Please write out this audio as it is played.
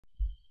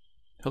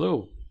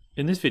Hello,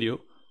 in this video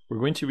we're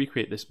going to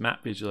recreate this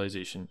map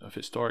visualization of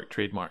historic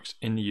trademarks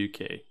in the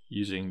UK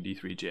using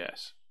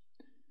D3JS.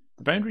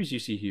 The boundaries you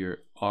see here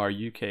are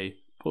UK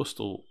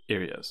postal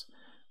areas,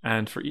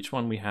 and for each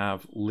one we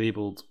have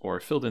labelled or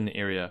filled in the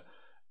area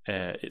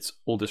its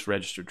oldest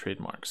registered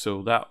trademark.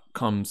 So that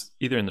comes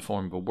either in the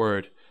form of a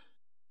word,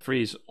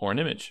 phrase or an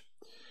image.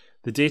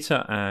 The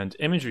data and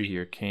imagery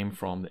here came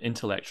from the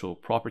Intellectual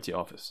Property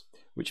Office,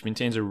 which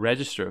maintains a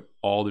register of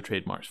all the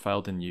trademarks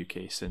filed in the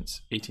UK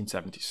since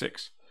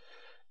 1876.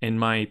 In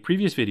my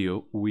previous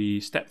video, we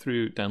stepped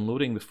through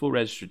downloading the full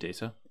register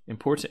data,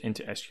 import it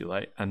into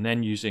SQLite, and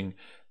then using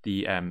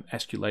the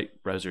SQLite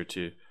browser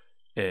to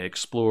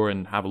explore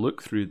and have a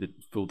look through the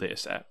full data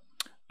set.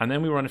 And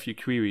then we run a few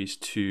queries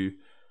to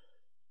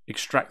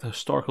extract the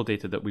historical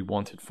data that we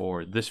wanted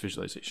for this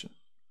visualization.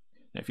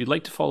 Now, if you'd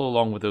like to follow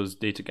along with those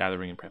data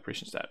gathering and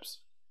preparation steps,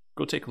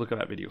 go take a look at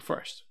that video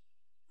first.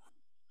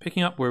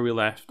 Picking up where we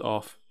left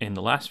off in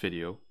the last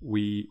video,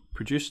 we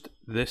produced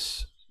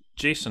this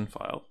JSON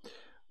file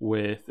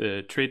with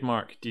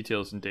trademark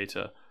details and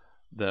data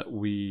that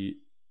we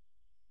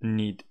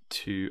need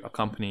to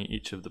accompany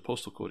each of the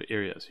postal code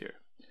areas here.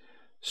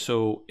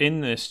 So in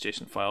this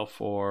JSON file,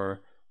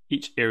 for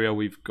each area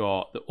we've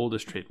got the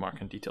oldest trademark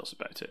and details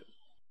about it.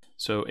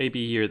 So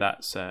AB here,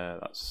 that's I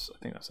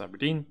think that's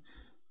Aberdeen,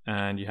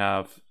 and you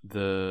have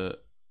the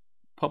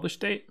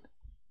published date,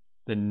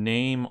 the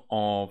name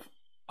of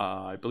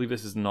I believe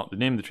this is not the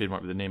name of the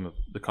trademark, but the name of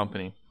the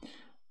company,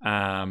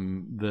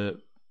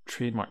 the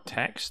trademark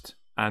text,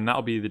 and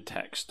that'll be the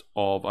text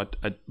of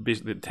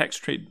basically the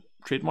text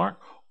trademark,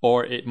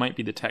 or it might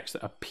be the text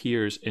that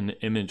appears in the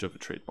image of a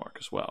trademark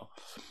as well.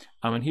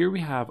 And here we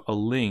have a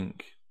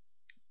link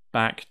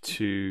back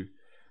to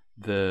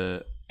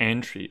the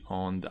entry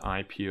on the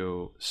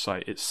IPO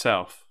site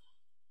itself,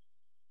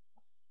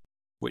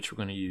 which we're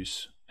going to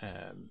use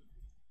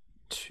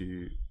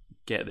to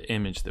get the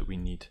image that we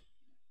need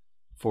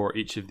for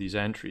each of these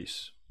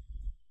entries.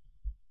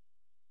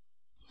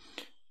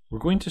 We're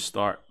going to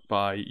start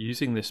by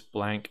using this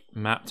blank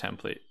map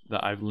template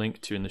that I've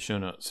linked to in the show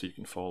notes so you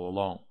can follow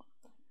along.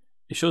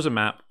 It shows a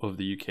map of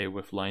the UK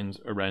with lines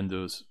around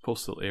those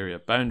postal area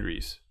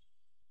boundaries.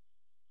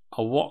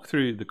 I'll walk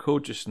through the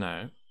code just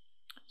now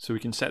so we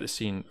can set the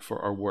scene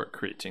for our work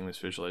creating this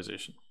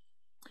visualization.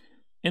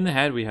 In the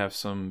head we have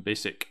some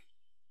basic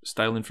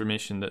style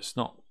information that's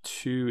not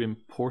too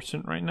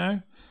important right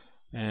now.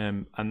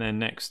 And then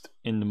next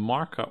in the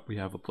markup we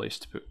have a place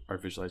to put our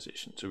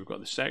visualization. So we've got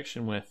the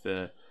section with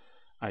the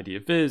ID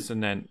of viz,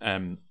 and then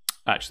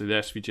actually the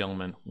SVG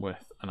element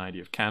with an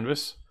ID of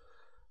canvas.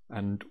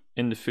 And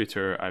in the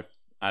footer I've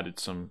added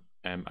some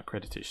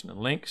accreditation and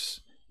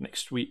links.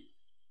 Next we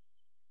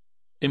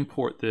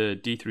import the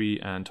D3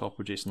 and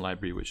topo.json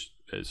library, which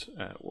is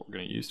what we're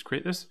going to use to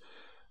create this.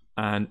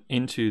 And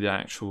into the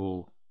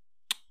actual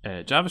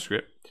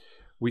JavaScript,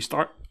 we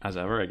start, as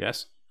ever I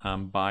guess,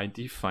 by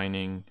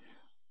defining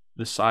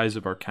the size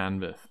of our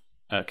canvas,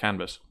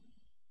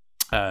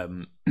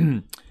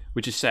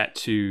 which is set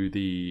to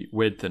the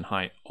width and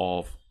height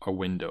of our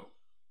window.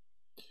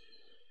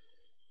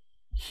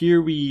 Here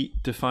we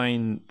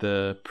define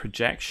the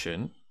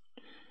projection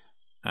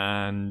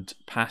and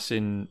pass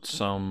in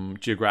some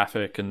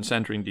geographic and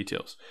centering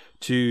details.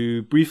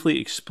 To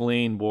briefly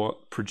explain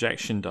what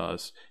projection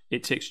does,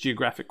 it takes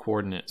geographic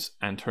coordinates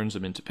and turns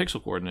them into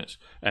pixel coordinates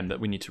that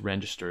we need to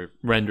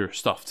render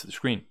stuff to the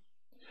screen.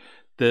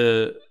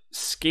 The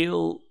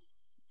scale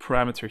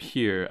parameter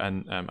here,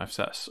 and I've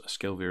set a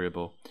scale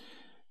variable,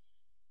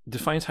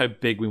 defines how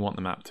big we want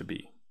the map to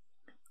be.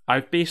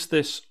 I've based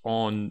this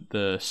on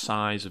the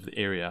size of the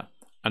area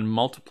and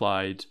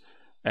multiplied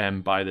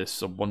by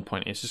this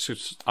 1.8. It's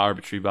just an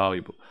arbitrary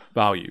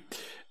value,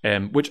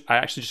 which I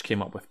actually just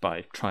came up with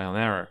by trial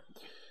and error.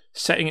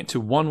 Setting it to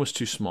 1 was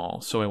too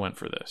small, so I went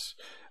for this.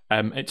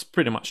 It's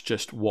pretty much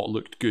just what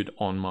looked good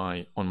on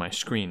my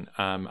screen.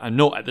 And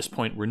note at this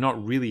point we're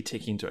not really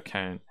taking into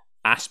account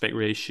aspect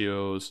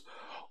ratios,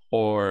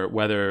 or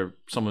whether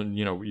someone,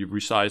 you've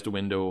resized a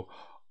window,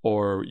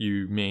 or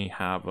you may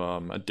have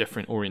a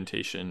different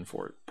orientation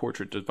for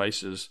portrait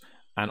devices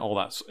and all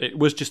that. So it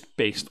was just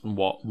based on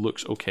what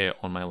looks okay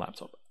on my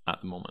laptop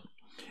at the moment.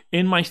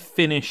 In my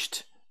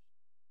finished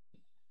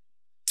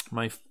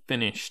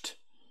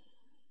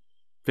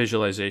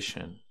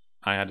visualization,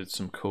 I added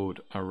some code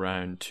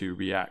around to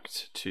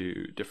react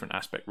to different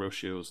aspect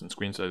ratios and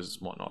screen sizes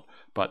and whatnot,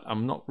 but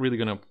I'm not really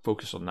going to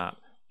focus on that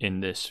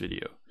in this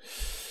video.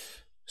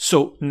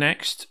 So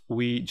next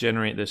we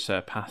generate this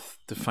path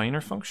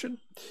definer function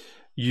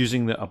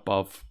using the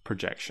above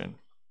projection.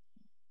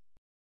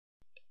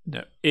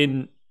 Now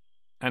in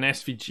an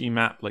SVG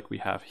map like we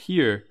have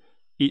here,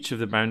 each of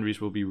the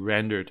boundaries will be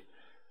rendered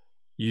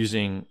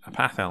using a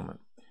path element.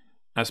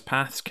 As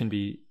paths can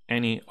be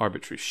any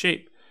arbitrary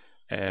shape,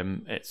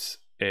 it's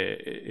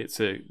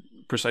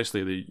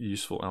precisely the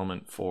useful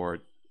element for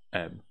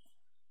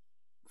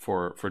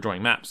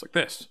drawing maps like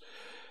this.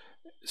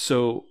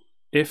 So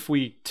if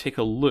we take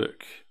a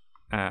look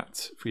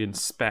at, if we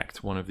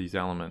inspect one of these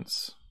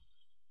elements,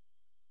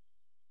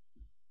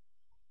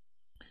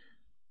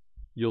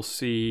 you'll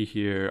see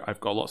here I've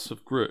got lots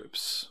of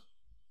groups.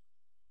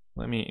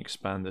 Let me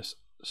expand this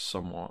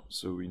somewhat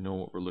so we know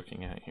what we're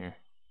looking at here.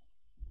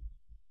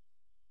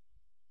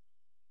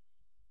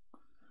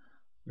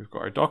 We've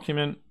got our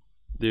document,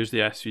 there's the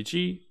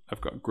SVG,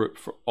 I've got a group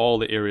for all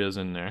the areas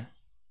in there.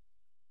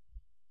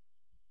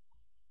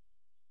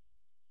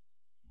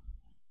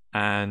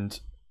 And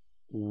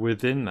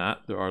within that,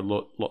 there are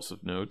lots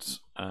of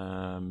nodes,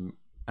 and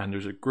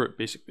there's a group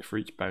basically for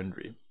each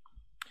boundary.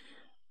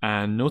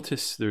 And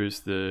notice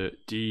there's the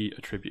D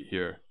attribute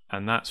here,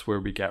 and that's where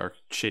we get our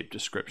shape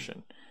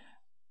description.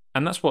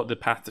 And that's what the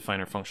path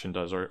definer function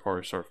does,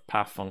 or sort of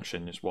path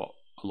function is what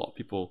a lot of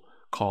people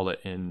call it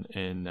in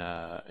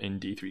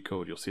D3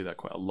 code. You'll see that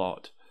quite a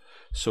lot.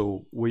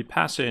 So we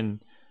pass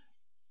in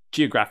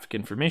geographic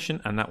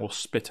information, and that will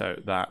spit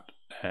out that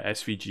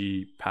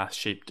SVG path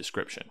shape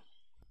description.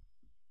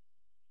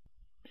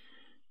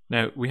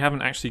 Now, we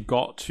haven't actually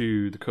got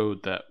to the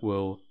code that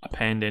will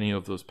append any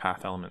of those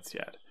path elements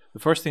yet. The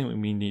first thing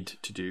we need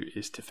to do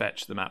is to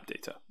fetch the map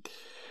data.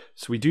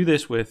 So we do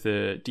this with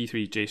the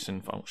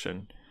d3.json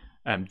function,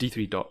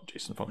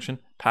 d3.json function,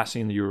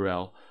 passing the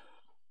URL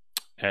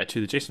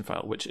to the JSON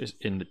file, which is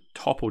in the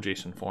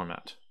topo.json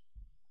format.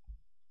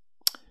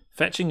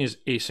 Fetching is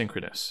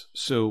asynchronous,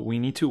 so we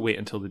need to wait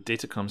until the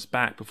data comes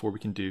back before we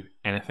can do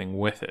anything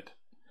with it.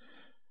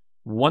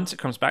 Once it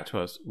comes back to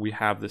us, we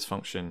have this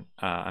function,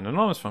 an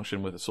anonymous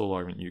function with a sole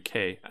argument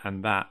UK,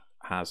 and that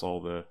has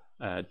all the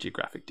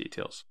geographic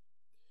details.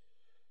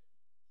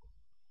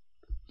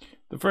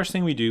 The first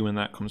thing we do when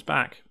that comes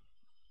back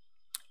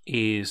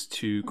is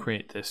to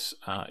create this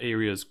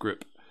areas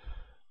group,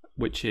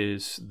 which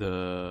is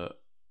a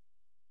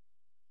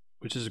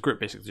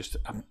group basically just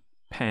to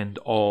append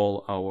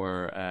all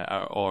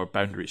our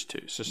boundaries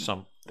to. So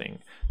something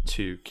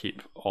to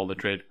keep all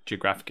the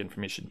geographic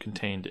information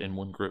contained in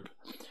one group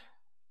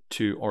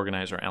to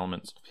organize our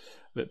elements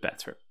a bit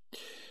better.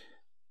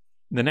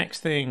 The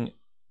next thing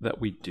that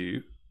we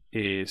do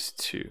is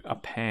to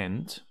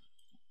append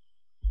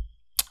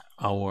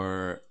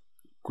our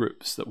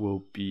groups that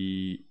will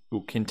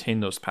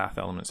contain those path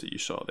elements that you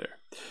saw there.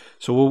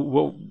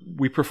 So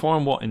we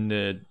perform what in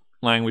the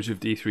language of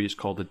D3 is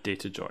called a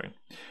data join.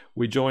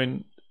 We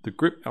join the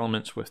group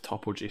elements with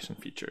topo.json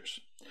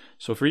features.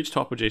 So for each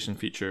topo.json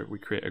feature, we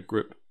create a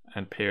group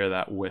and pair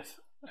that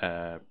with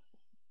that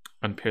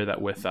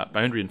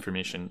boundary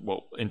information.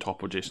 What in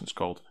topo.json is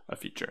called a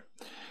feature.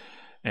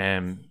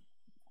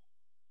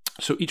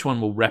 So each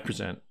one will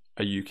represent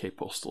a UK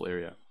postal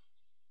area.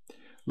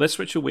 Let's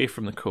switch away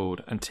from the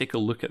code and take a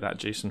look at that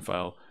JSON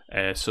file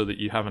so that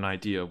you have an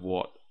idea of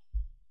what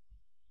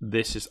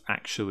this is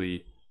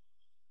actually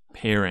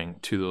pairing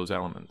to those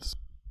elements.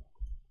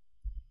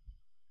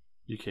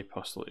 UK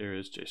postal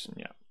areas JSON,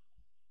 yeah.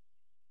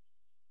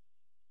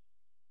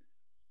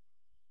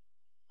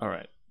 All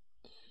right,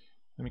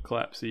 let me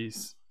collapse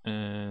these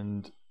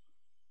and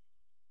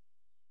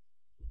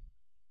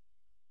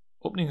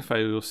opening the file,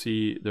 you'll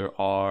see there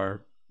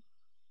are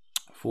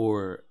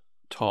 4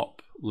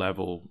 top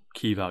level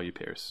key value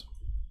pairs.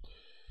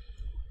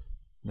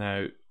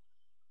 Now,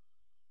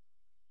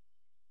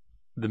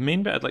 the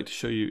main bit I'd like to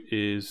show you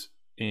is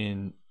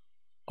in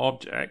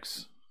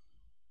objects,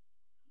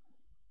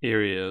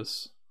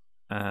 areas,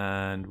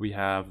 and we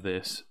have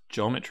this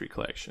geometry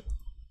collection.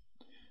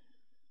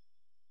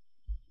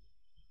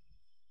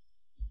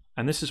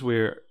 And this is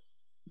where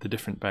the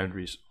different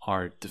boundaries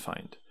are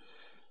defined.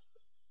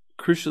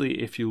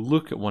 Crucially, if you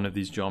look at one of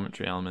these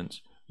geometry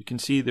elements, you can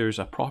see there's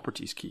a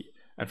properties key,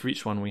 and for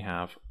each one we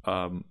have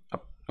a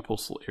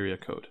postal area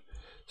code.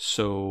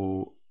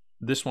 So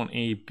this one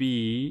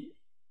AB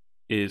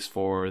is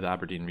for the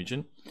Aberdeen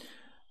region.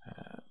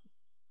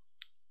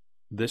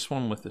 This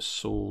one with the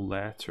sole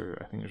letter,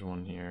 I think there's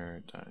one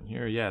here, down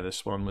here. Yeah,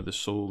 this one with the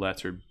sole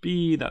letter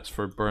B, that's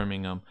for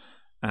Birmingham,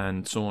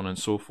 and so on and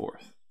so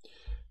forth.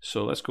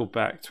 So let's go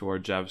back to our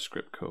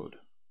JavaScript code.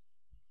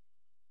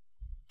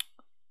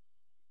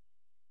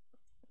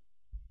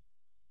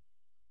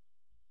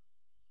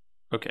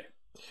 Okay,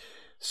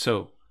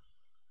 so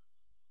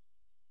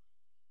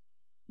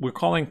we're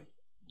calling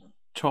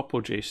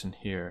topo.json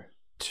here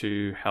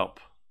to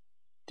help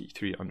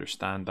D3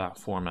 understand that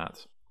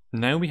format.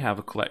 Now we have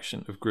a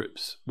collection of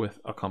groups with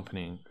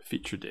accompanying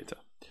feature data.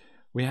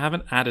 We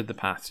haven't added the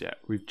paths yet,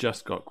 we've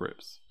just got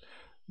groups.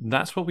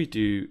 That's what we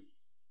do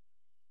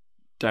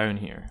down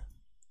here.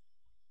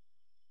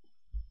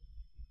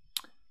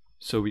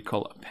 So we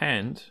call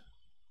append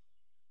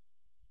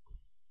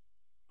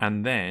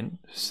and then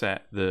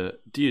set the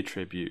D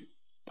attribute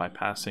by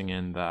passing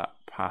in that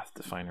path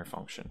definer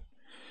function.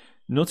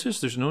 Notice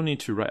there's no need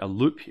to write a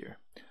loop here.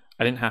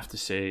 I didn't have to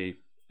say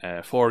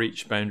for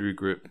each boundary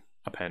group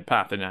append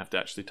path. I didn't have to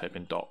actually type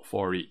in dot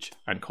for each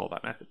and call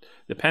that method.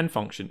 The append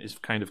function is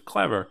kind of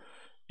clever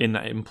in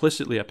that it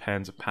implicitly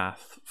appends a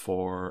path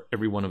for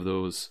every one of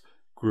those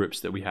groups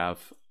that we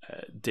have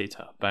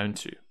data bound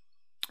to.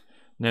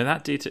 Now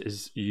that data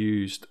is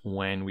used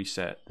when we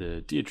set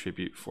the D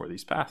attribute for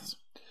these paths.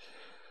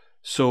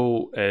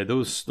 So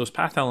those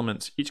path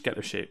elements each get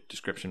their shape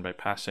description by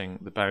passing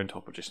the bound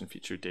opposition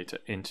feature data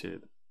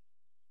into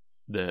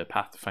the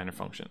path definer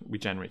function we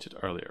generated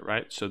earlier,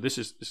 right? So this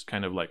is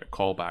kind of like a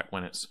callback.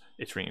 When it's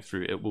iterating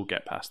through, it will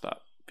get past that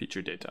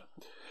feature data.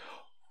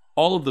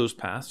 All of those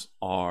paths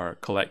are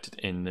collected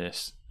in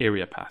this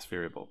area path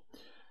variable.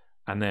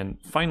 And then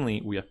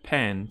finally, we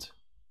append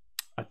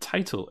a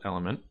title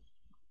element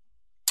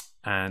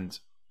and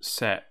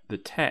set the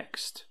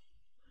text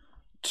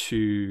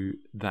to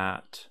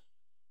that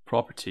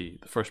property,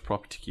 the first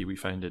property key we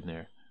found in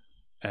there,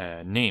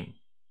 name.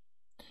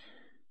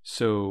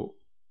 So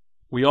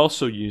we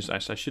also use,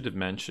 as I should have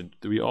mentioned,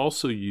 we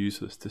also use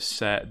this to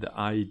set the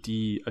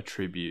ID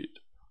attribute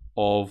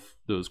of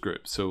those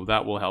groups. So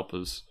that will help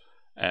us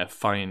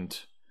find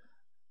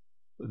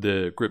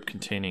the group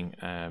containing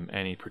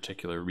any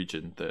particular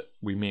region that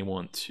we may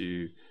want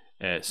to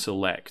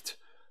select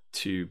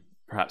to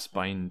perhaps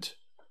bind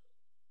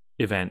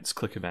events,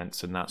 click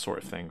events, and that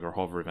sort of thing, or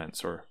hover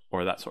events, or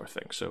that sort of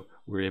thing. So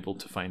we're able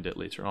to find it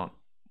later on.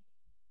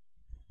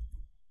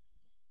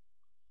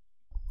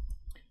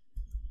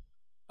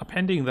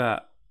 Appending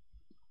that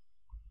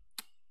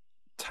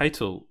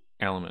title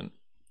element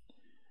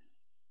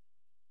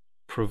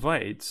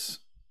provides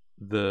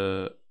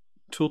the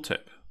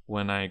tooltip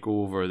when I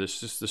go over.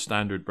 This is the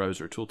standard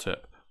browser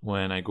tooltip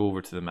when I go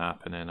over to the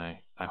map and then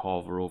I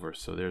hover over.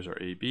 So there's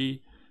our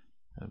AB,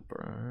 and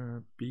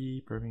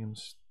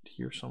Birmingham's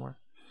here somewhere.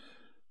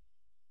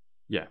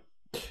 Yeah.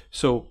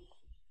 So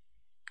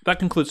that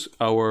concludes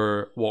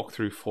our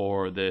walkthrough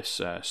for this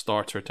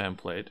starter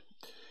template.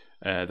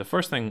 The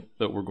first thing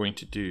that we're going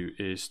to do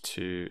is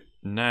to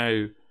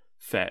now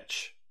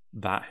fetch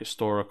that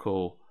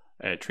historical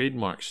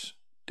trademarks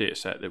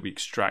dataset that we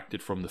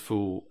extracted from the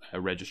full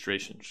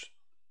registrations.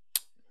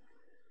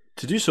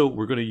 To do so,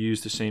 we're going to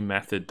use the same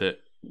method that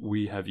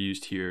we have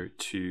used here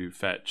to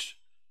fetch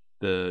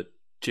the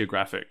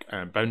geographic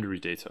and boundary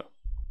data.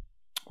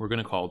 We're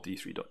going to call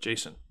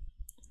d3.json.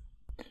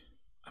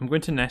 I'm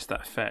going to nest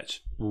that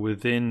fetch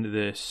within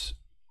this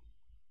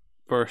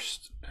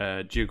first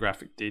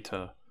geographic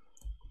data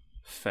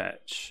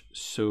fetch.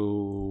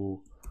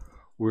 So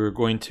we're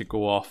going to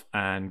go off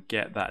and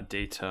get that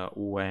data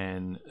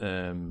when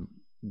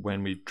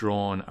we've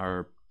drawn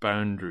our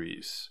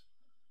boundaries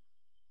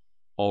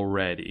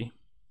already,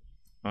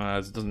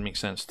 as it doesn't make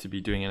sense to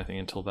be doing anything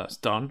until that's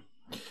done.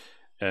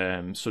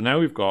 So now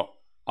we've got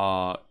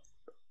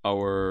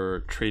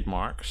our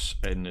trademarks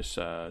in this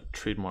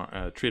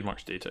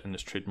trademarks data in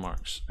this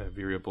trademarks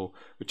variable,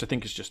 which I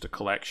think is just a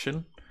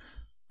collection,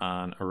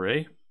 an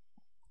array.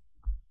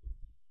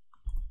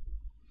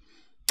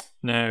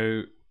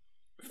 Now,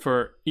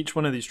 for each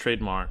one of these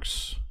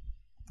trademarks,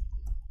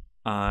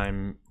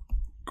 I'm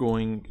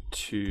going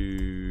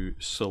to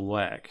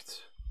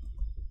select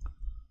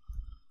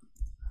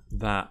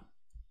that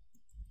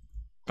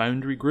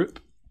boundary group,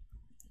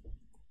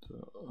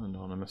 so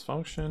anonymous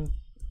function,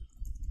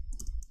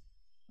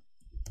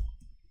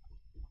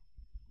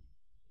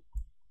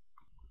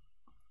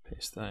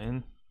 paste that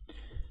in,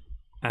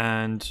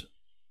 and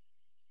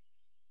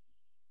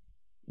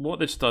what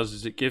this does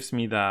is it gives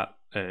me that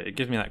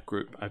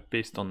group I've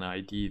based on the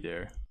ID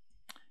there,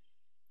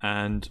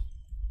 and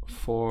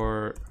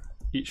for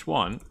each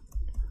one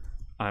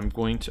I'm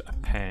going to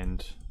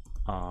append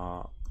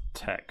a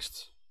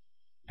text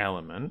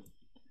element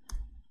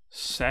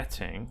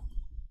setting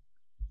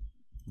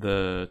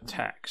the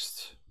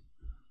text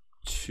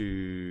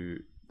to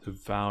the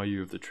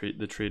value of the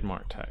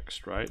trademark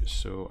text, right?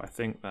 So I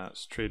think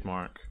that's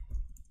trademark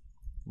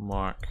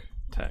mark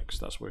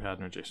text. That's what we had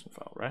in our JSON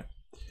file, right?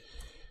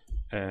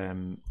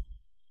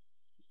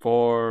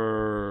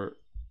 For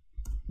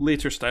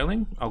later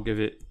styling, I'll give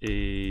it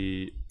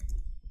a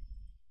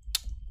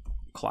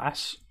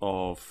class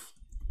of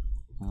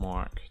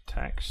mark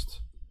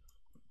text,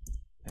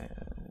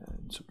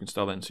 and so we can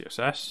style that in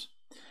CSS.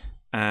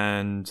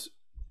 And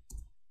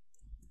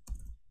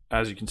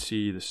as you can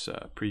see, this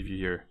preview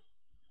here,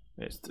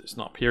 it's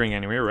not appearing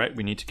anywhere, right?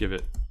 We need to give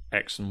it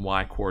X and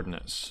Y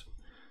coordinates.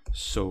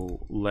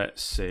 So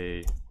let's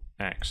say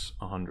X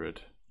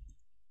 100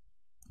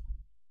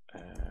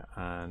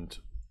 and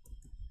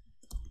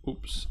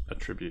oops,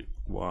 attribute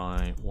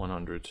Y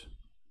 100.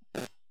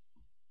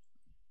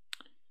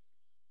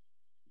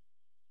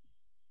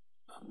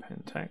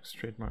 Append text,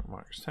 trademark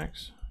marks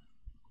text.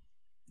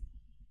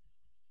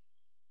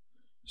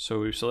 So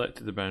we've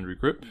selected the boundary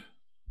group.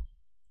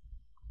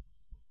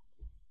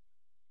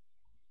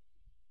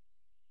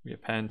 We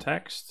append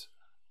text,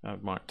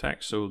 mark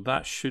text. So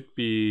that should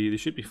be, they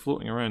should be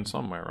floating around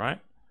somewhere,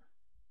 right?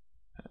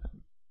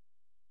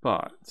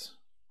 But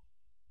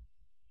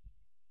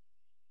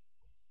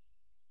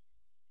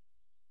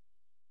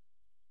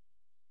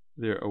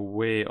they're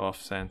way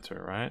off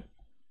center, right?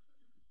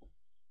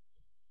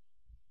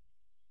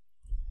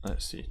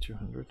 Let's see,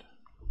 200.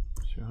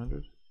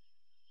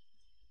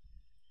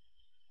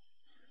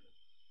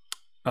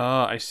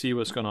 I see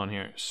what's going on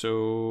here.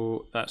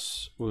 So that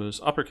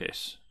was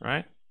uppercase,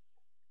 right?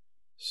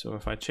 So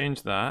if I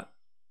change that,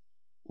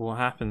 what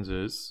happens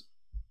is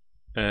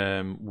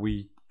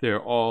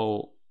they're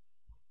all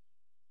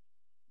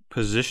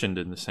positioned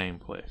in the same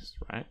place,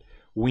 right?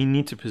 We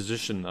need to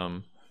position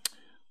them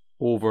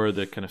over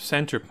the kind of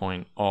center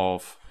point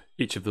of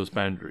each of those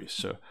boundaries.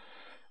 So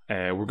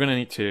we're going to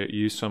need to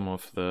use some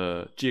of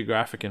the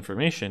geographic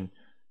information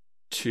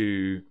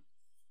to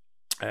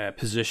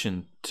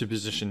position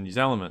these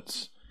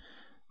elements.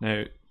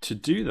 Now, to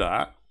do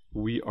that,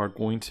 we are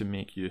going to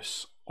make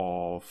use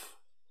of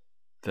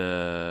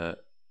I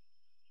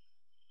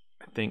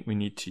think we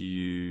need to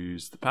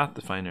use the path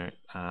definer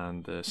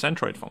and the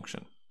centroid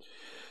function.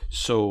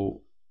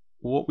 So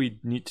what we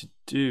need to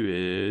do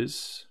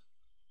is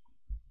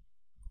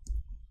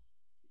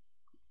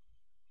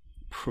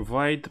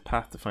provide the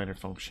path definer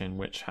function,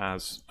 which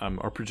has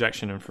our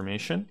projection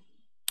information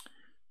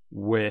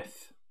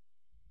with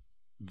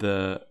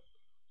the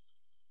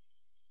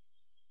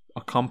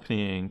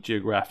accompanying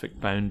geographic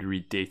boundary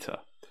data.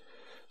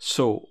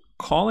 So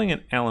calling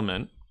an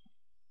element,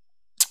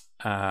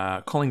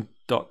 calling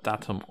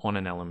 .datum on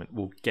an element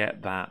will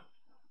get that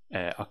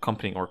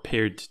accompanying or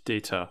paired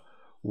data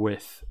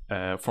with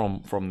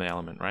from the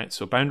element, right?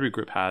 So boundary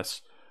group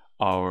has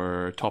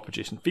our top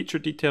adjacent feature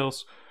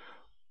details.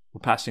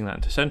 We're passing that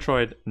into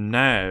centroid.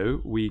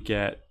 Now we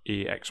get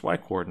a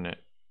XY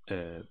coordinate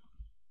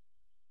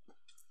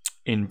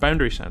in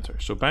boundary center.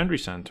 So boundary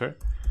center,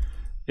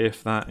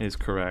 if that is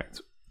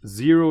correct,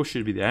 0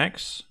 should be the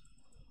X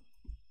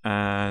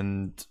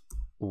and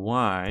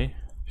Y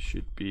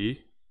should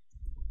be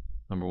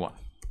number 1.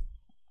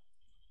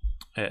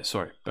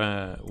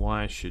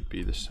 Y should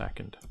be the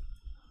second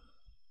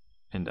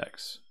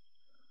index.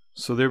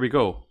 So there we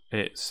go.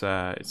 It's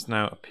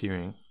now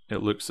appearing.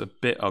 It looks a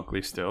bit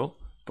ugly still,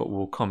 but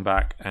we'll come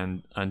back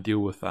and deal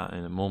with that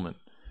in a moment.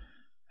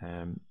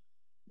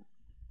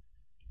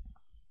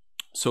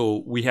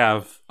 So we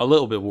have a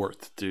little bit of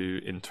work to do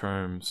in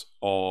terms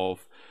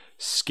of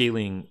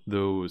scaling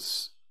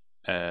those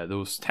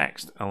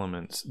text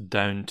elements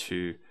down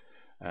to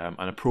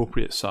an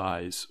appropriate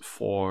size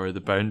for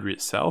the boundary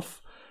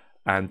itself,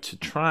 and to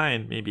try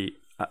and maybe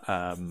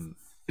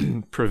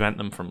prevent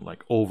them from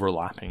like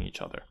overlapping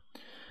each other.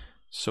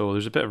 So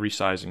there's a bit of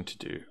resizing to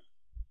do.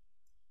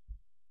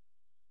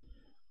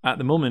 At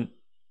the moment,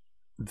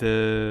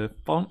 the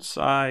font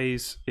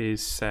size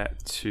is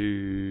set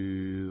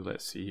to,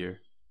 let's see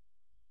here,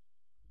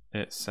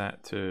 it's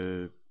set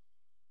to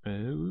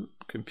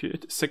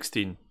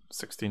 16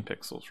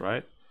 pixels,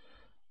 right?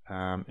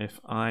 If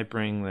I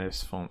bring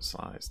this font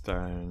size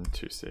down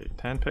to say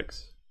 10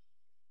 pixels,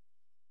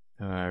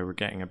 we're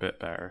getting a bit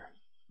better.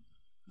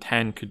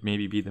 10 could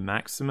maybe be the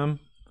maximum,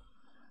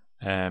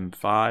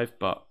 5,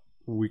 but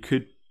we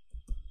could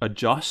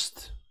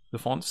adjust the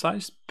font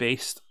size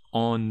based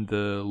on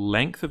the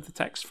length of the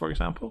text, for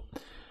example.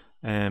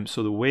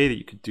 So the way that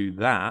you could do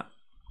that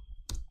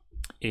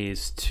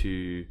is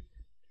to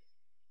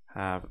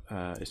have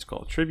it's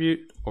called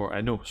attribute, or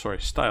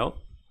style,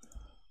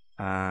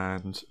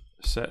 and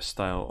set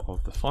style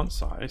of the font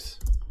size,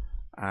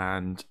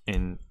 and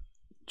we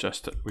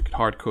could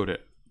hard code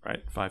it,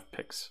 right? 5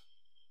 pixels.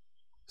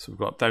 So we've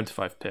got down to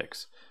 5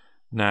 pixels.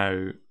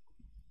 Now,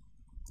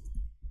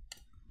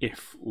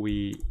 if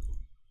we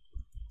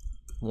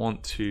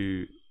want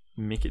to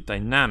make it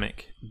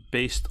dynamic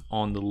based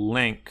on the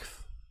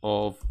length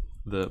of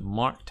the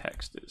mark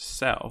text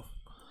itself,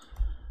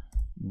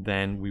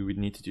 then we would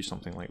need to do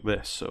something like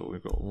this. So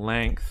we've got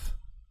length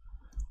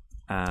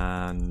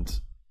and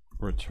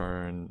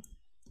return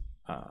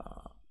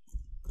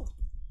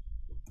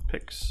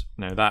pixels.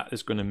 Now that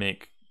is going to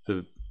make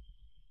the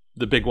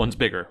big ones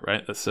bigger,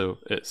 right? So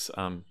it's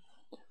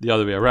the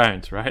other way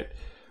around, right?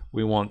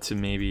 We want to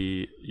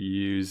maybe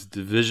use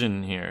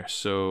division here.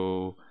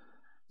 So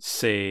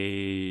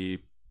say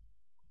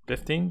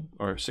 15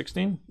 or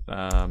 16,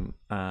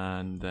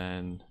 and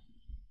then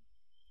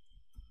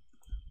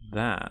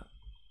that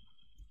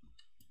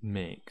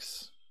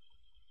makes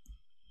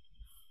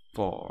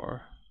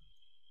for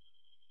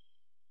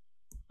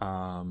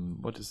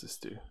what does this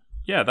do?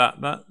 Yeah,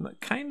 that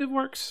kind of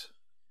works.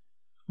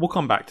 We'll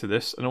come back to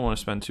this. I don't want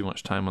to spend too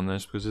much time on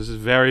this because this is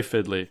very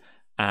fiddly,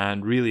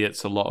 and really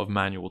it's a lot of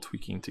manual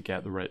tweaking to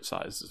get the right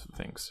sizes of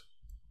things.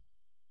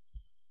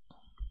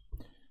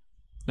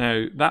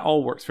 Now, that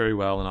all works very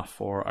well enough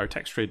for our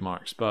text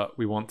trademarks, but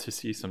we want to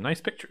see some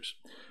nice pictures.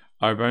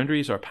 Our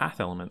boundaries are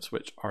path elements,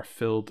 which are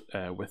filled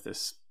with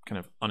this kind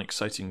of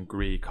unexciting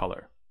gray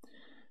color.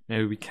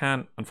 Now, we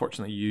can't,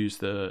 unfortunately, use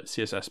the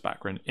CSS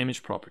background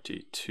image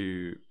property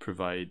to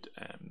provide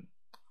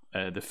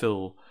to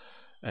fill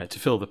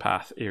the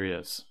path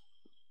areas.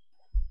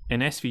 In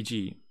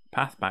SVG,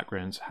 path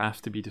backgrounds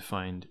have to be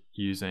defined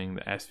using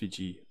the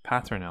SVG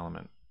pattern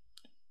element,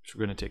 which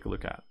we're going to take a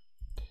look at.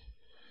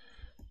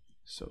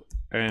 So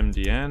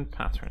mdn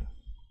pattern.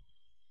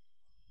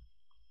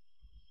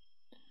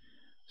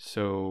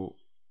 So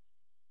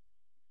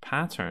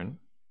pattern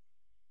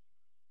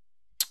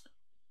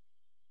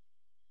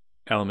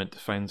element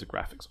defines a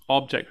graphics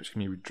object which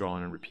can be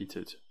redrawn and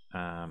repeated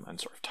and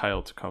sort of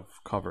tiled to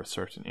cover a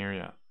certain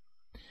area.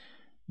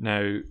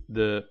 Now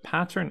the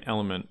pattern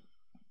element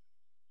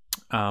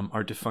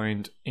are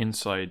defined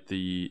inside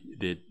the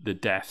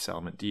defs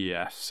element,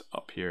 defs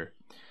up here,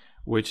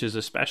 which is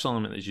a special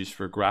element that's used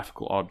for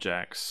graphical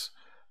objects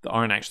that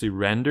aren't actually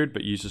rendered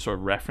but use a sort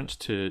of reference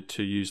to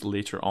use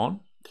later on.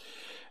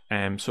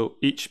 So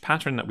each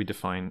pattern that we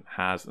define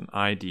has an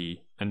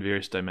ID and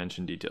various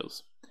dimension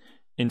details.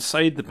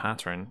 Inside the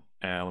pattern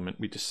element,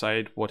 we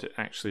decide what it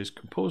actually is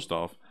composed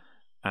of,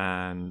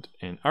 and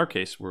in our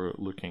case, we're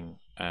looking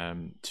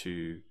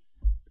to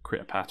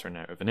create a pattern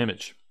out of an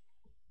image.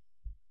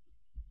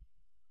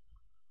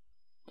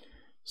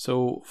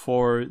 So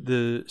for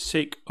the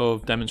sake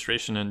of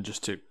demonstration and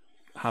just to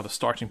have a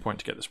starting point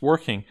to get this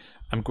working,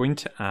 I'm going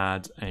to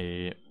add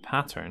a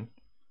pattern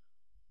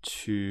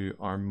to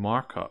our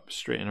markup,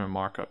 straight in our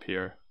markup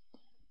here.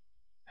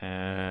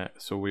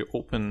 So we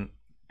open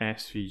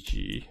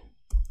SVG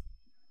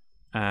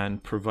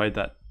and provide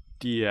that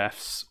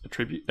defs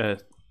attribute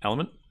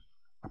element,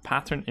 a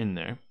pattern in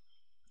there,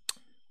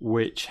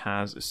 which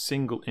has a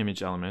single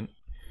image element,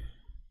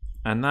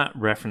 and that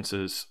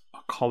references a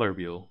color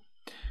wheel.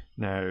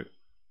 Now,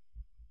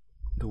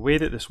 the way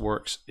that this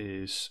works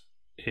is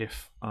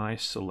if I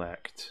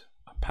select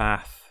a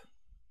path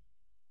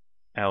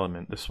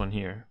element, this one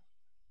here,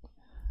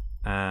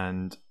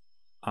 and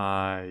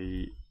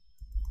I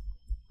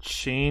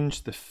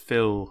change the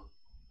fill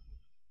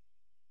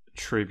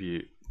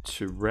attribute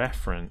to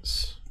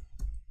reference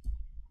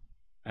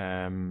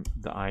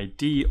the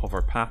ID of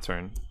our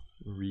pattern,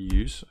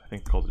 reuse, I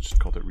think just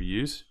called it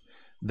reuse,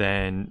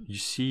 then you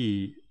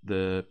see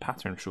the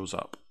pattern shows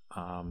up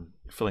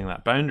filling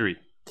that boundary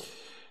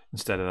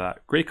instead of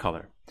that gray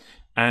color.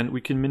 And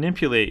we can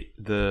manipulate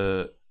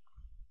the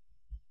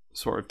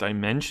sort of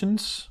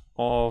dimensions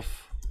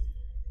of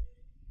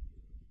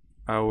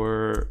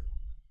our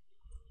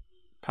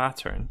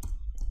pattern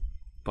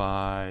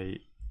by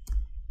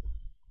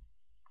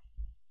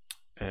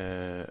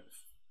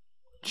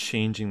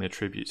changing the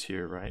attributes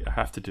here, right? I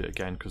have to do it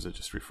again because it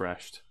just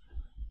refreshed.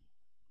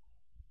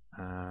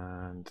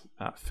 And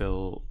that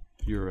fill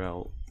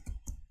URL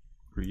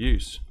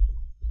reuse.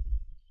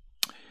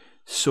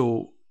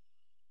 So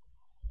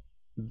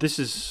this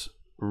is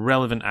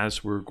relevant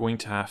as we're going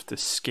to have to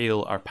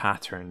scale our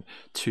pattern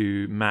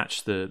to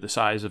match the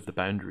size of the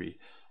boundary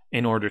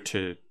in order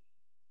to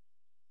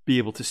be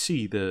able to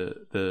see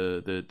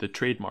the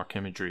trademark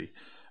imagery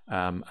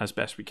as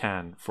best we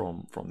can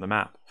from the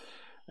map.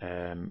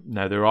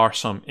 Now there are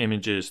some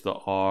images that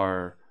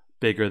are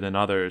bigger than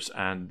others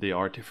and they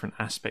are different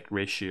aspect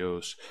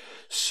ratios.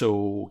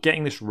 So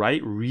getting this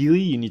right,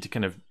 really you need to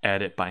kind of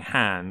edit by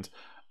hand.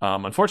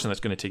 Unfortunately, that's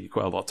going to take you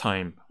quite a lot of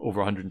time, over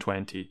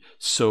 120.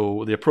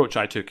 So the approach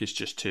I took is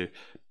just to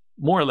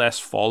more or less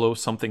follow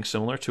something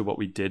similar to what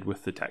we did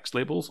with the text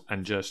labels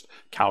and just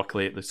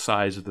calculate the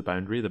size of the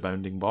boundary, the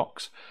bounding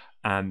box,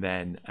 and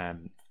then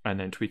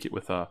tweak it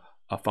with a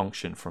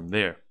function from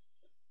there.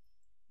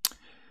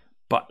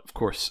 But of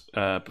course,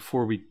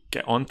 before we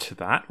get onto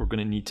that, we're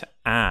going to need to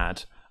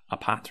add a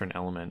pattern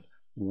element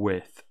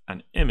with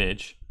an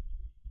image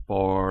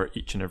for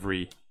each and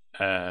every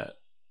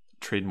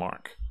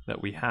trademark that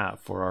we have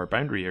for our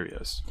boundary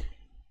areas.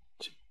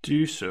 To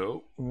do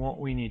so, what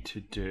we need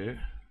to do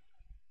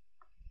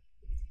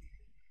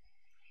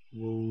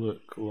will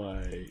look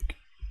like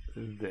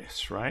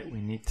this, right?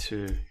 We need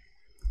to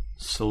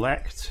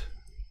select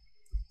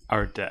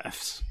our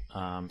defs,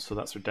 so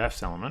that's our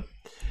defs element,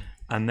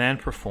 and then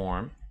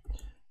perform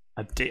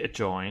a data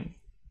join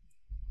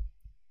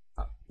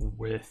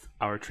with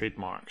our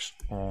trademarks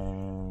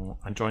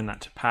and join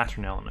that to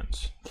pattern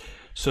elements.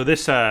 So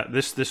this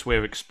way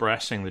of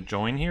expressing the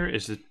join here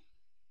is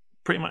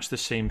pretty much the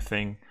same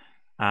thing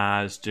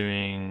as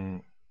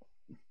doing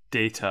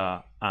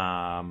data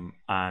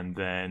and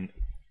then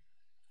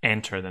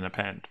enter, then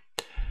append.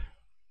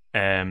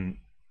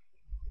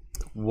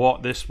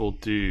 What this will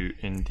do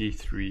in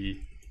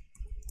D3,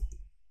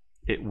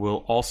 it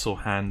will also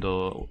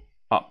handle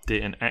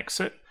update and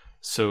exit.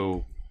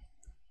 So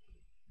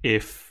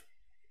if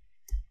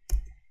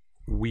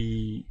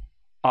we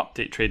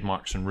update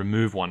trademarks and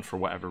remove one for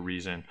whatever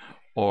reason,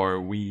 or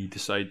we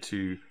decide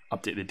to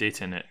update the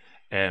data in it,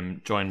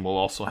 join will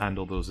also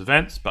handle those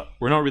events, but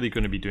we're not really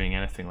going to be doing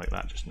anything like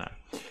that just now.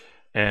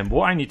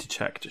 What I need to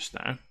check just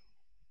now,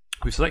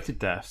 we've selected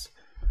defs,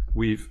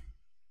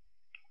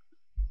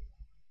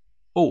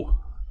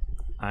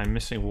 I'm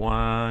missing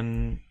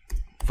one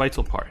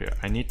vital part here.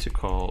 I need to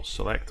call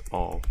select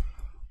all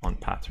on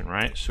pattern,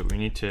 right? So we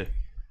need to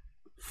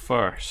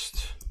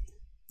first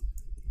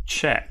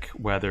check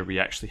whether we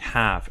actually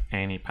have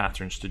any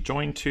patterns to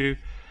join to.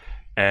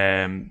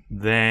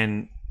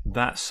 Then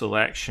that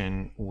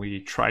selection, we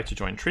try to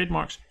join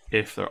trademarks.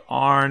 If there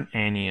aren't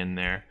any in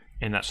there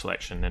in that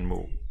selection, then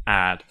we'll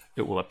add,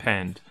 it will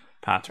append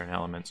pattern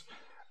elements.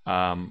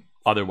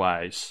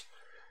 Otherwise,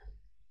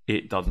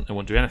 it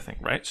won't do anything,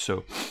 right?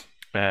 So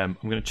I'm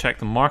going to check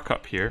the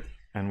markup here,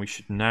 and we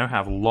should now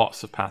have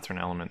lots of pattern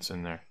elements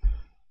in there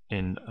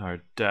in our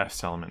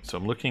defs element. So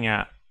I'm looking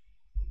at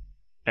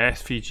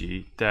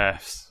SVG,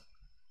 defs,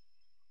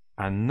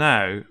 and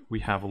now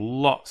we have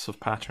lots of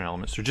pattern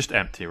elements. They're just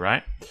empty,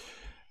 right?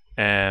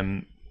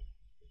 And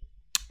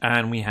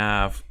we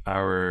have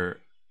our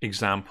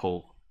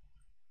example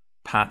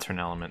pattern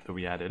element that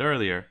we added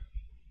earlier.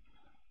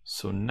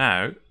 So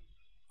now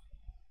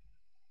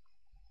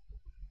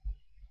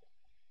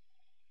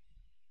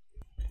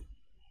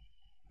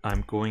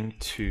I'm going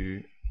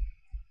to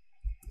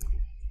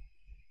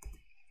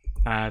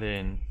add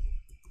in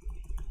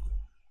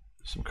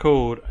some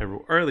code I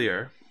wrote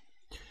earlier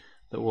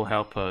that will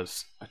help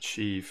us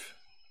achieve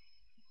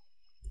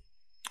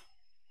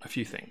a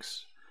few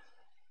things.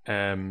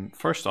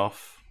 First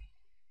off,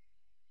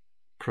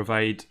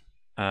 provide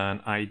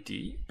an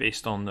ID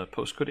based on the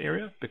postcode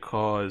area,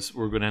 because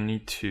we're going to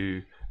need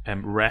to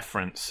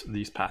reference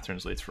these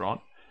patterns later on,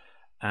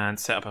 and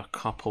set up a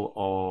couple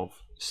of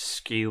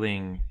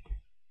scaling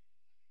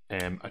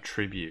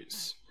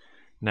attributes.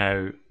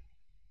 Now,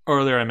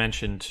 earlier I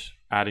mentioned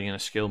adding in a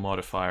scale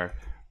modifier.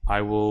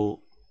 I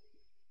will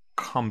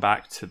come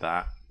back to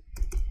that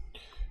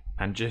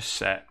and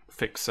just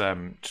fix a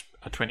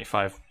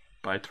 25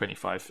 by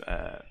 25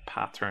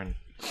 pattern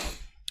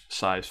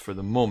size for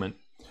the moment.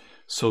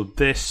 So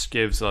this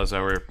gives us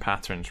our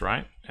patterns,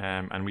 right?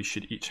 And we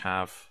should each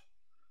have,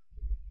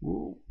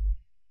 so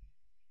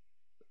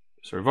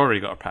we've already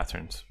got our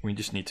patterns. We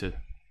just need to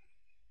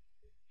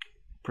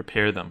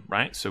prepare them,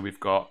 right? So we've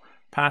got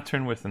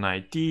pattern with an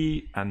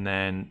ID and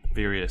then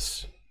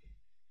various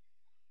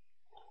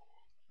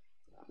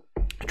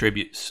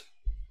attributes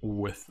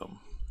with them.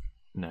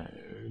 Now,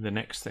 the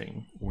next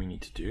thing we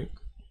need to do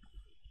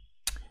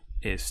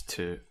is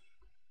to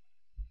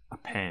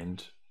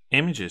append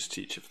images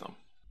to each of them.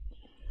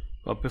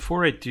 But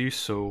before I do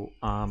so,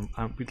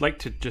 we'd like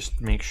to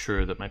just make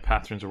sure that my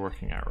patterns are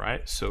working out,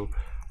 right? So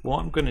what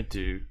I'm going to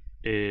do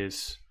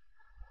is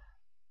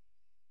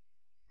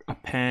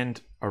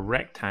append a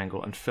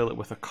rectangle and fill it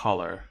with a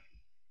color.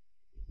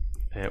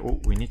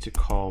 We need to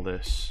call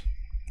this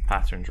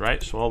patterns,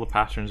 right? So all the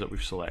patterns that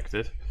we've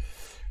selected,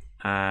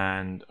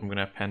 and I'm going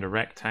to append a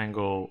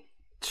rectangle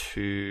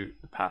to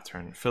the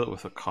pattern, fill it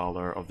with a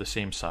color of the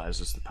same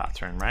size as the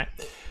pattern, right?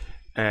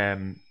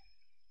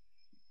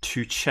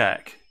 To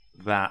check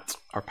that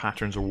our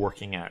patterns are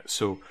working out.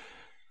 So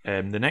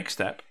the next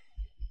step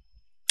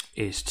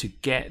is to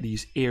get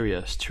these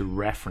areas to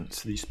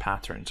reference these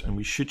patterns, and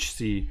we should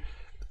see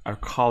our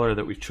color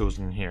that we've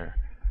chosen here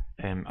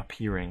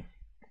appearing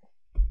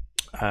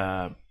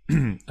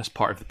as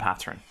part of the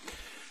pattern.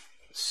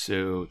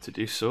 So to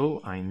do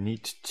so, I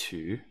need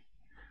to,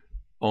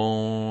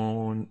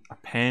 on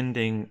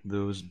appending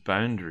those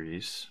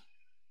boundaries,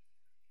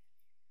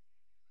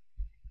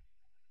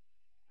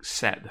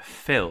 set the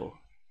fill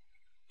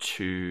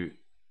to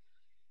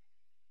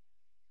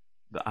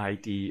the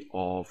ID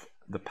of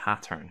the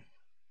pattern,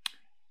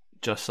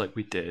 just like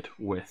we did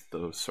with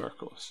those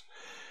circles.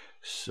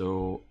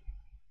 So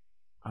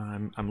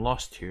I'm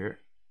lost here.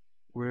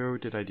 Where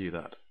did I do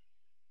that?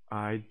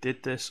 I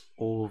did this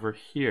over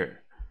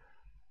here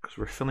because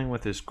we're filling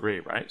with this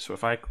gray, right? So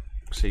if I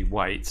say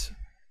white,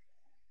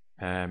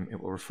 it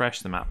will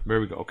refresh the map.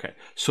 There we go. Okay,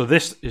 so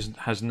this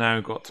has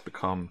now got to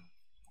become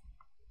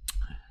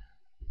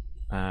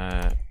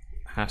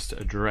has to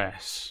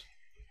address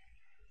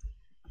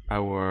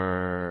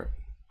our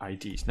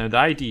IDs. Now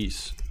the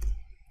IDs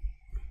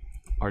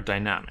are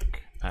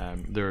dynamic.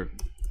 They're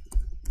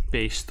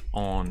based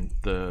on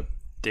the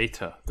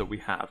data that we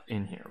have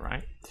in here,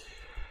 right?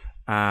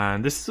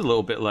 And this is a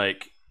little bit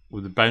like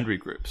with the boundary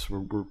groups.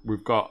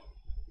 We've got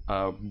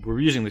we're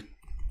using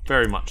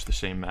very much the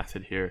same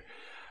method here.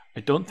 I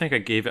don't think I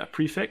gave it a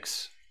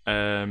prefix.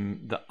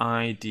 The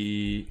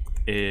ID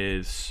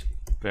is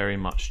very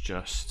much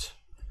just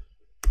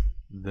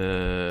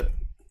the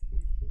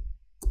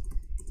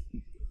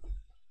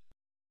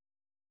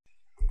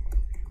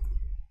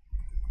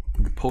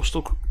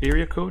postal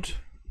area code.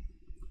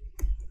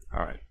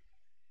 All right.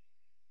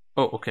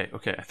 Oh, okay.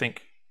 I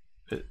think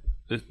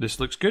this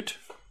looks good.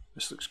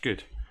 This looks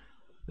good.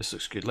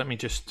 Let me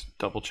just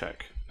double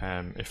check.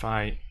 If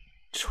I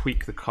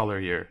tweak the color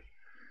here,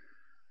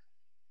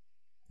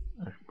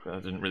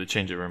 that didn't really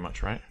change it very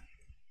much, right?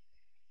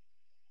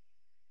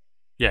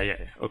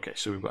 Yeah. Okay,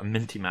 so we've got a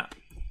minty map.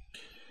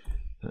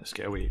 Let's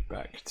get away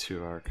back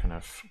to our kind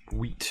of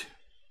wheat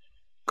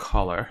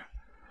color,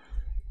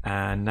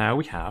 and now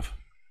we have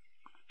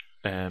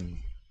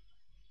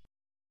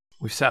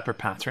we've set up our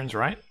patterns,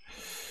 right?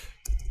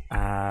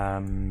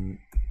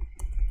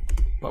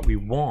 But we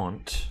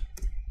want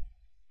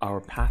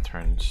our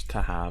patterns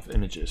to have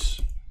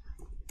images.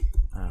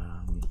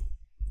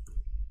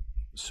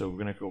 So we're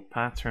going to go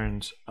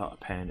patterns,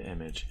 append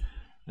image.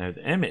 Now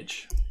the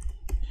image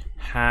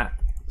has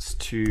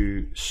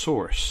to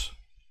source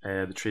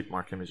the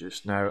trademark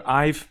images. Now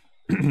I've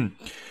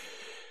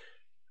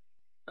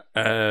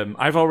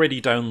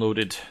already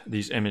downloaded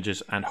these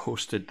images and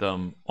hosted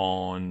them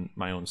on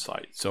my own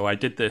site. So I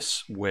did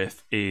this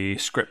with a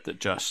script that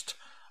just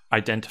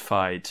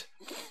identified,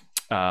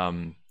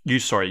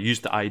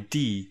 used the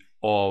ID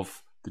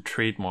of the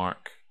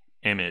trademark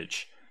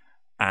image,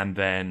 and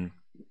then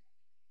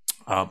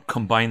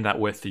combined that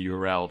with the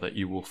URL that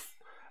you will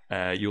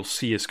you'll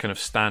see is kind of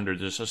standard.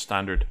 There's a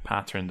standard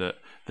pattern that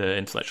the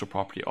Intellectual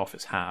Property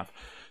Office have.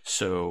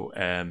 So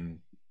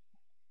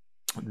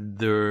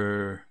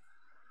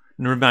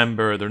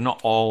remember, they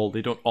don't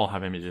all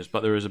have images,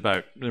 but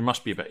there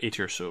must be about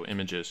 80 or so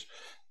images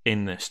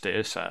in this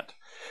data set.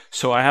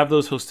 So I have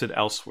those hosted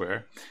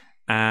elsewhere,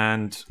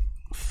 and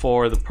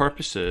for the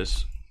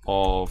purposes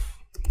of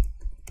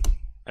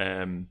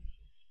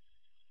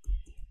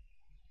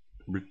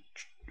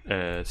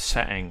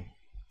setting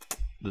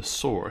the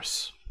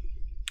source,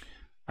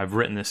 I've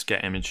written this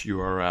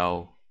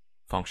getImageURL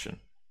function,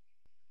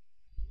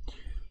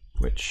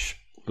 which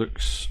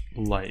looks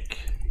like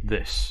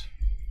this.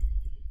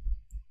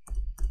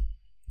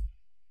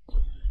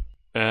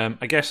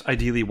 I guess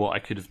ideally what I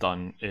could have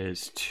done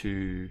is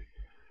to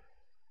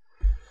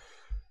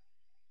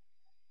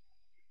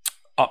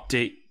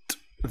update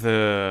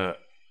the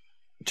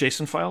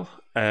JSON file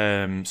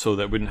so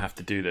that I wouldn't have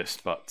to do this,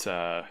 but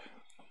yeah,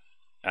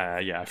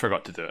 I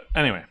forgot to do it.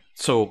 Anyway,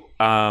 so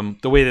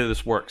the way that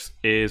this works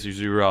is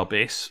there's URL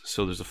base.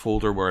 So there's a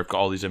folder where I've got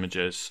all these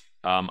images.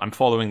 I'm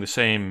following the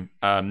same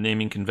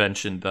naming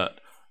convention that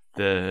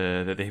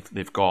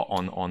they've got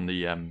on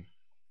the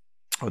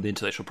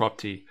Intellectual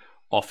Property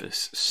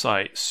Office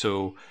site.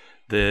 So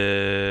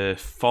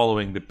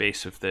following the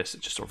base of this,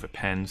 it just sort of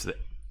appends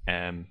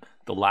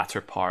the latter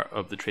part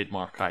of the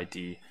trademark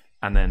ID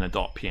and then a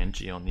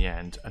 .png on the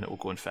end, and it will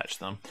go and fetch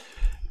them.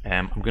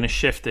 I'm going to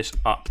shift this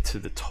up to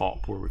the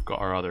top where we've got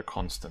our other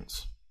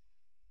constants.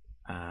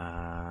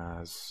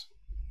 As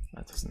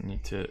that doesn't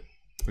need to,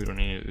 we don't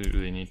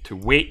really need to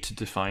wait to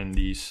define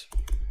these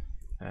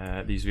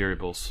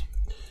variables.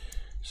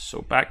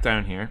 So back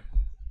down here.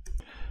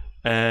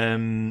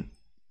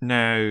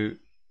 Now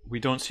we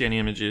don't see any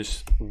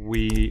images.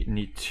 We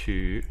need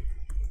to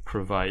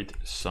provide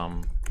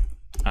some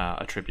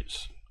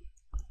attributes.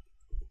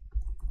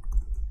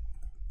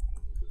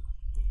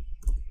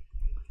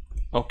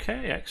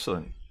 Okay,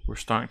 excellent. We're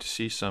starting to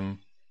see some.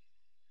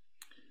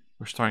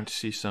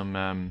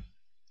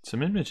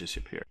 Some images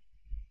appear.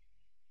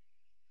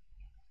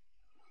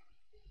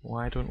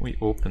 Why don't we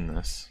open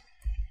this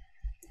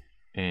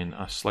in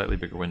a slightly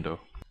bigger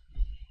window?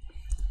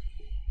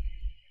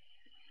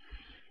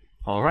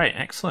 All right,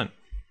 excellent.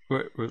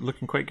 We're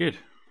looking quite good.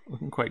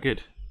 Looking quite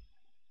good.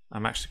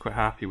 I'm actually quite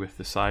happy with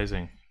the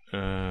sizing.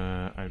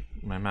 My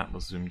map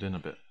was zoomed in a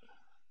bit.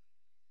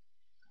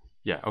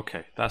 Yeah,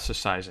 okay, that's the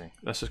sizing.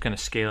 That's the kind of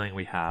scaling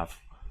we have.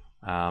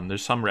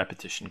 There's some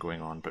repetition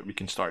going on, but we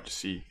can start to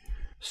see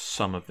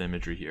some of the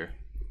imagery here,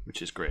 which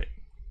is great.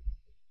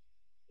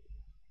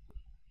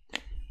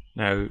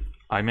 Now,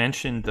 I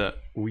mentioned that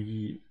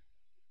we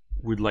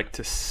would like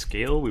to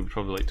scale. We would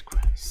probably like to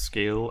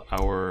scale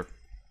our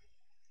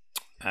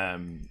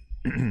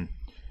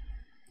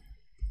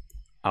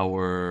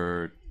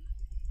our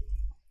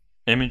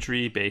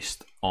imagery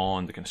based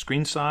on the kind of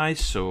screen size.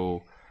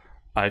 So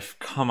I've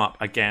come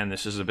up, again,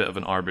 this is a bit of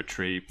an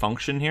arbitrary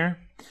function here,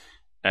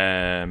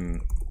 but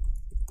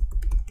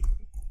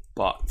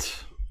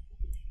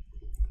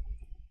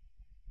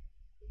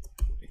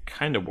it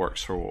kind of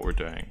works for what we're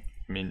doing.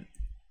 I mean,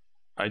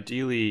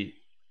 ideally,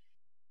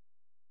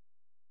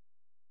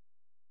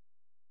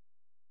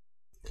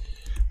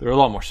 there are a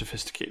lot more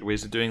sophisticated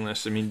ways of doing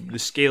this. I mean, the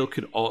scale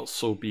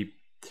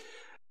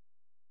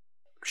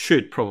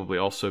should probably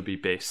also be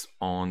based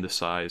on the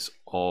size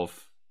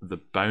of the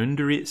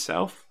boundary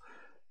itself.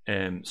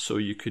 So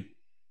you could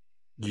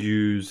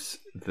use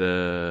you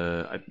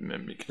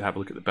could have a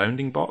look at the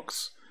bounding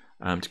box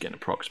to get an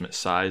approximate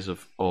size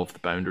of the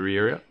boundary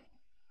area.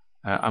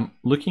 I'm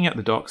looking at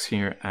the docs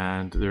here,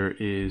 and there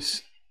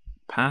is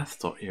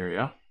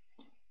path.area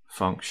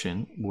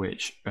function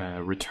which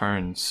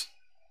returns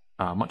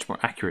a much more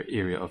accurate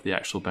area of the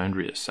actual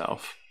boundary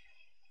itself.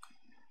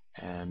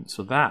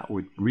 So that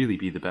would really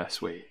be the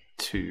best way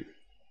to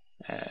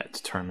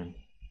determine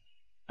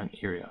an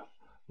area,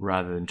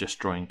 rather than just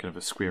drawing kind of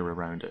a square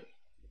around it.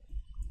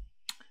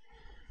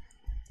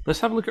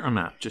 Let's have a look at our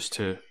map just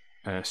to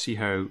see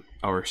how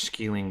our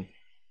scaling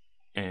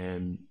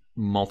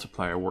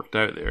multiplier worked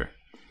out there.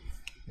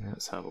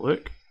 Let's have a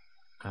look.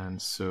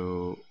 And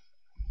so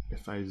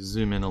if I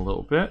zoom in a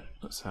little bit,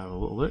 let's have a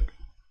little look.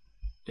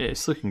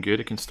 It's looking good.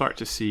 I can start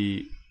to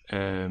see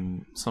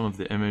some of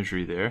the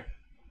imagery there.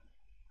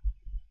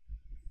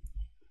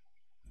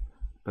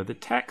 But the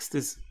text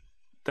is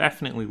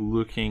definitely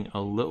looking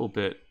a little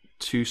bit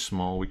too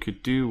small. We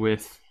could do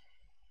with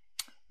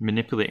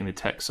manipulating the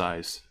text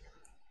size,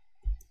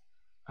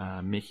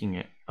 making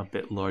it a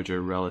bit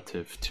larger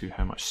relative to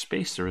how much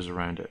space there is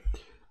around it.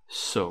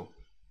 So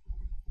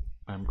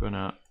I'm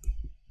gonna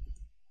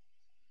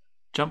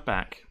jump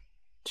back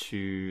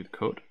to the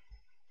code,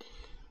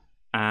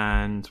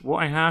 and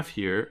what I have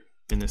here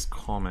in this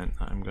comment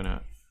that I'm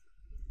gonna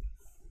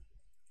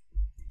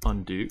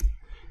undo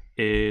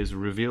is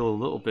reveal a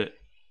little bit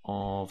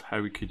of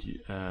how we could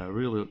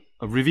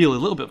reveal a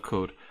little bit of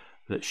code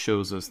that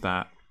shows us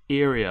that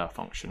area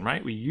function,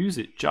 right? We use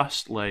it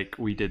just like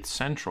we did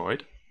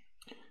centroid.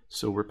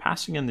 So we're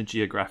passing in the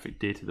geographic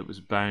data that was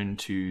bound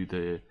to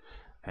the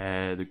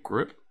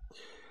group,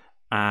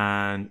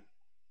 And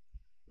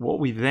what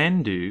we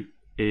then do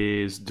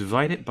is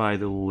divide it by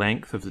the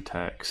length of the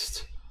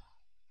text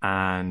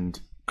and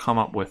come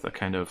up with a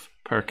kind of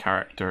per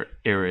character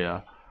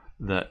area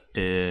that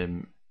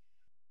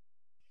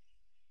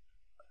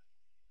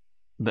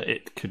that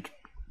it could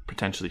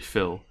potentially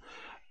fill.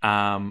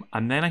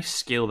 And then I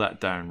scale that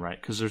down, right?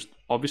 Because there's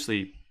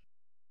obviously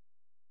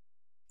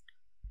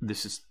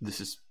this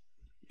is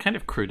kind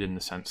of crude in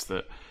the sense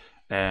that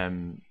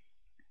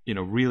you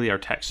know, really our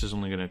text is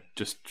only going to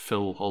just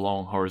fill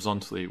along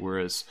horizontally,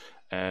 whereas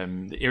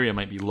the area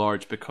might be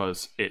large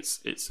because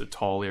it's a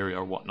tall area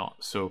or whatnot.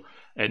 So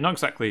not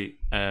exactly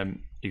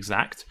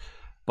exact,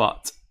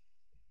 but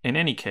in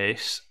any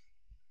case,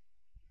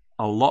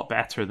 a lot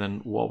better than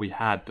what we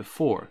had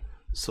before.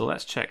 So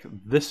let's check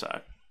this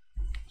out.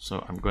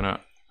 So I'm going to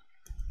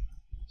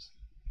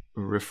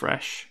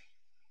refresh,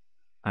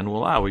 and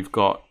voila, we've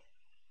got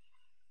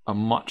a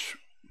much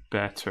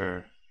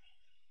better,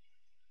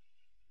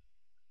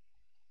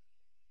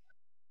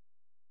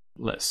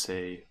 let's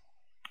say,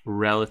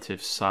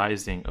 relative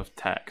sizing of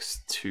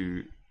text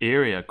to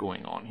area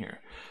going on here.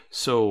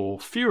 So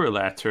fewer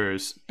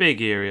letters,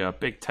 big area,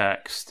 big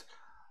text,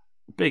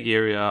 big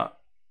area,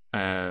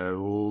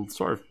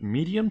 sort of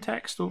medium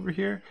text over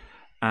here.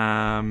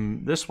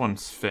 This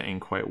one's fitting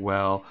quite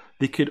well.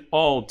 They could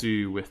all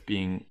do with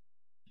being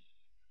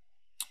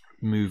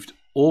moved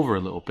over a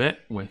little bit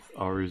with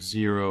our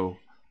zero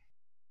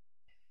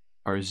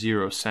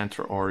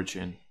center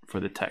origin for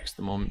the text at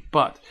the moment,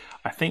 but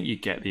I think you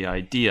get the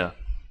idea.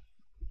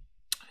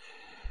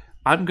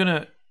 I'm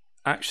gonna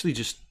actually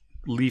just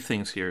leave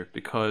things here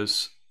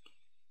because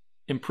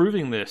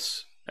improving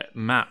this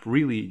map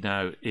really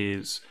now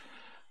is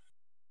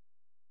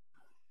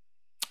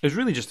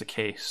really just a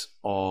case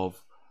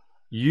of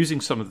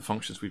using some of the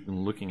functions we've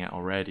been looking at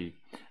already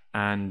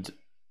and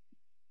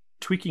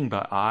tweaking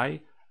by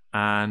eye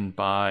and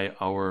by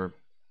our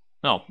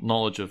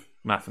knowledge of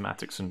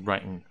mathematics and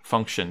writing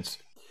functions.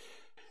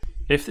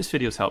 If this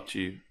video has helped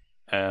you,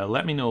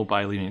 let me know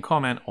by leaving a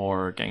comment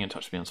or getting in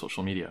touch with me on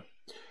social media.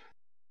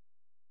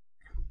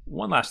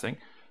 One last thing,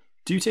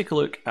 do take a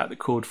look at the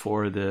code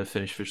for the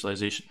finished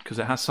visualization because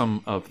it has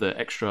some of the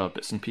extra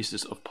bits and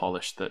pieces of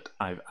polish that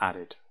I've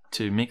added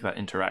to make that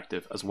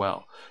interactive as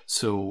well.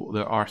 So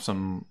there are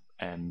some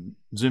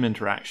zoom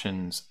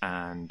interactions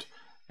and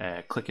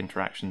click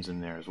interactions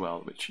in there as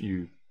well, which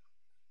you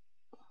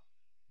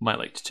might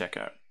like to check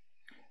out.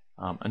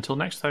 Until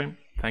next time,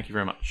 thank you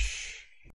very much.